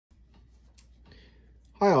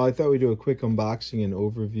Hi all, I thought we'd do a quick unboxing and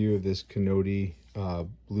overview of this Kunodi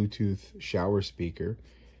Bluetooth shower speaker.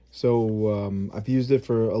 So I've used it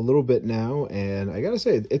for a little bit now, and I gotta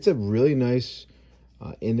say, it's a really nice,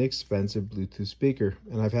 inexpensive Bluetooth speaker.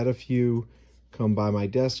 And I've had a few come by my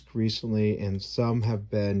desk recently, and some have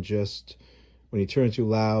been just, when you turn it too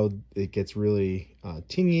loud, it gets really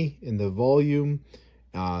tingy in the volume,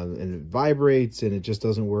 and it vibrates, and it just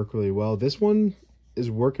doesn't work really well. This one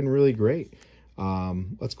is working really great.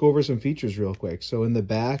 Let's go over some features real quick. So in the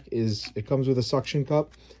back it comes with a suction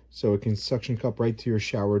cup, so it can suction cup right to your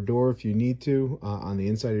shower door if you need to, on the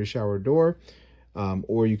inside of your shower door,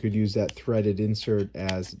 or you could use that threaded insert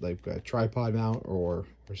as like a tripod mount or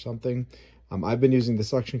something. I've been using the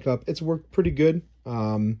suction cup. It's worked pretty good.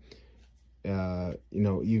 You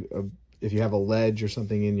know, if you have a ledge or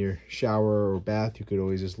something in your shower or bath, you could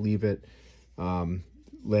always just leave it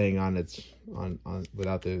laying on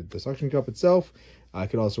without the suction cup itself. It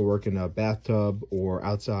could also work in a bathtub or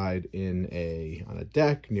outside on a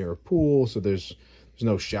deck near a pool, so there's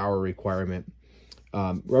no shower requirement.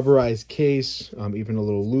 Rubberized case, even a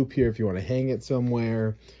little loop here if you want to hang it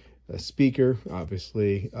somewhere. A speaker,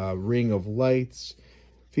 obviously, ring of lights.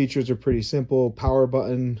 Features are pretty simple. Power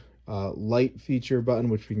button, light feature button,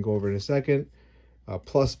 which we can go over in a second.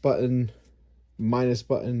 Plus button, minus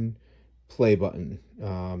button, play button.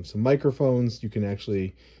 Some microphones. You can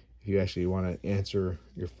actually, if you actually want to answer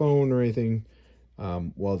your phone or anything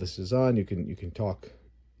while this is on, you can talk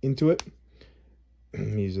into it.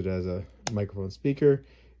 Use it as a microphone speaker.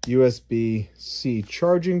 USB-C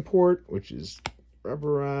charging port, which is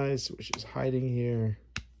rubberized, which is hiding here.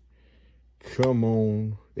 Come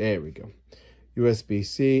on, there we go.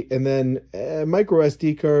 USB-C, and then a micro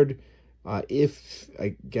SD card. If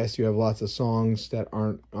I guess you have lots of songs that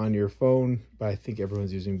aren't on your phone, but I think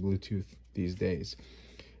everyone's using Bluetooth these days.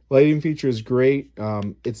 Lighting feature is great.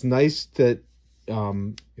 It's nice that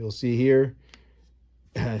you'll see here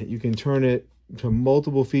you can turn it to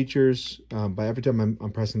multiple features by every time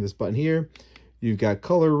I'm pressing this button here. You've got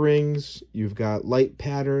color rings, you've got light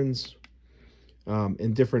patterns,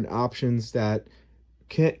 and different options that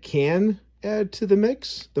can add to the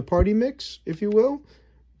mix, the party mix, if you will.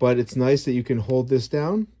 But it's nice that you can hold this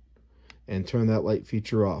down and turn that light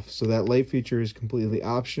feature off. So that light feature is completely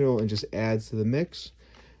optional and just adds to the mix.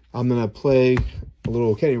 I'm gonna play a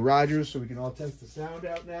little Kenny Rogers so we can all test the sound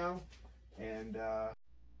out now. And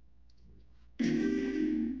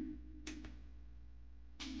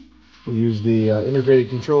we'll use the integrated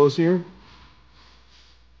controls here.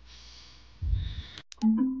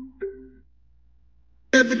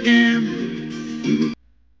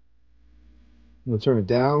 We'll turn it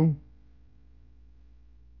down.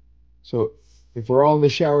 So if we're all in the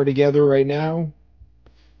shower together right now,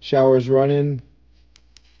 shower's running,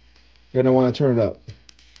 you're gonna want to turn it up.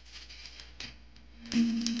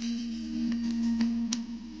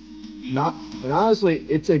 And honestly,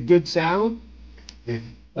 it's a good sound.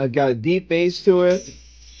 I've got a deep bass to it.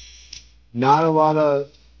 Not a lot of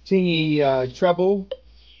tingy treble.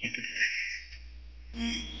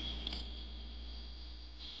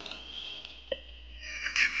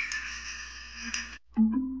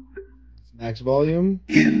 Max volume.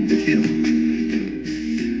 But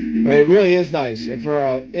it really is nice. And for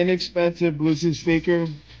an inexpensive Bluetooth speaker,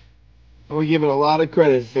 I would give it a lot of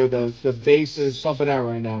credit for the bass is pumping out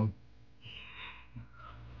right now.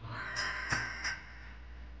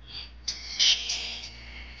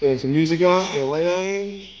 So some music on, a light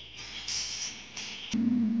on.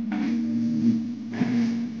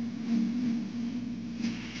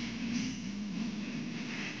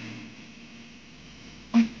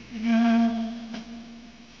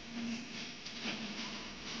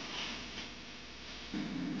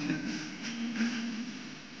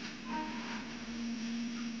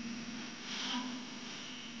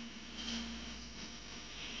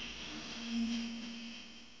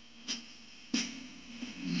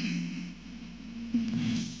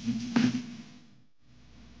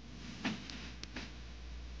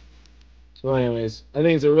 So anyways, I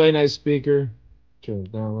think it's a really nice speaker. Turn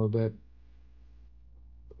it down a little bit.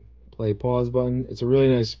 Play pause button. It's a really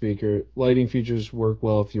nice speaker. Lighting features work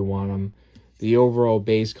well if you want them. The overall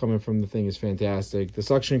bass coming from the thing is fantastic. The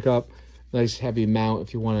suction cup, nice heavy mount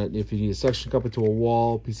if you want to, if you need a suction cup into a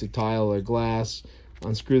wall, piece of tile or glass.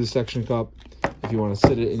 Unscrew the suction cup if you want to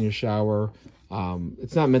sit it in your shower.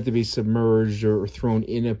 It's not meant to be submerged or thrown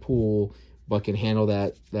in a pool, but can handle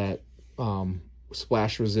that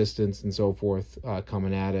splash resistance and so forth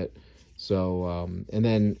coming at it. So and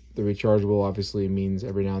then the rechargeable obviously means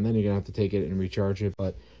every now and then you're gonna have to take it and recharge it.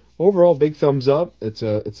 But overall, big thumbs up. It's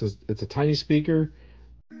a tiny speaker.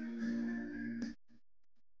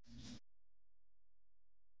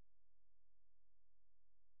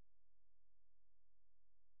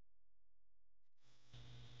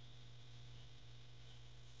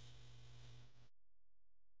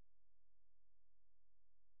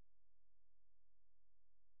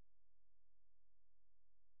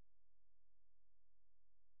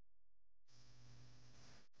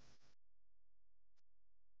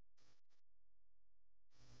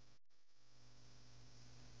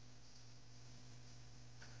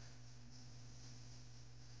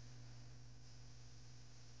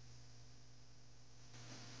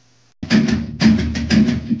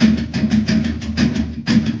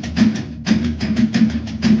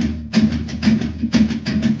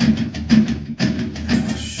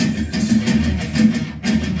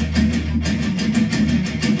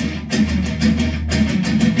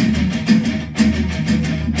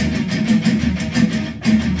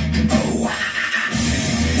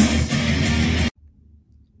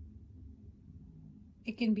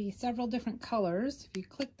 can be several different colors. If you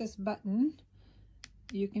click this button,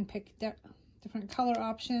 you can pick different color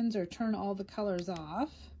options or turn all the colors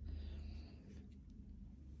off.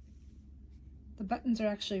 The buttons are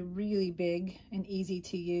actually really big and easy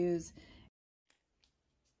to use.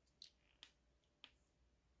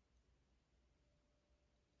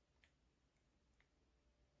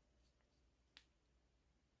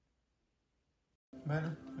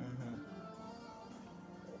 Better.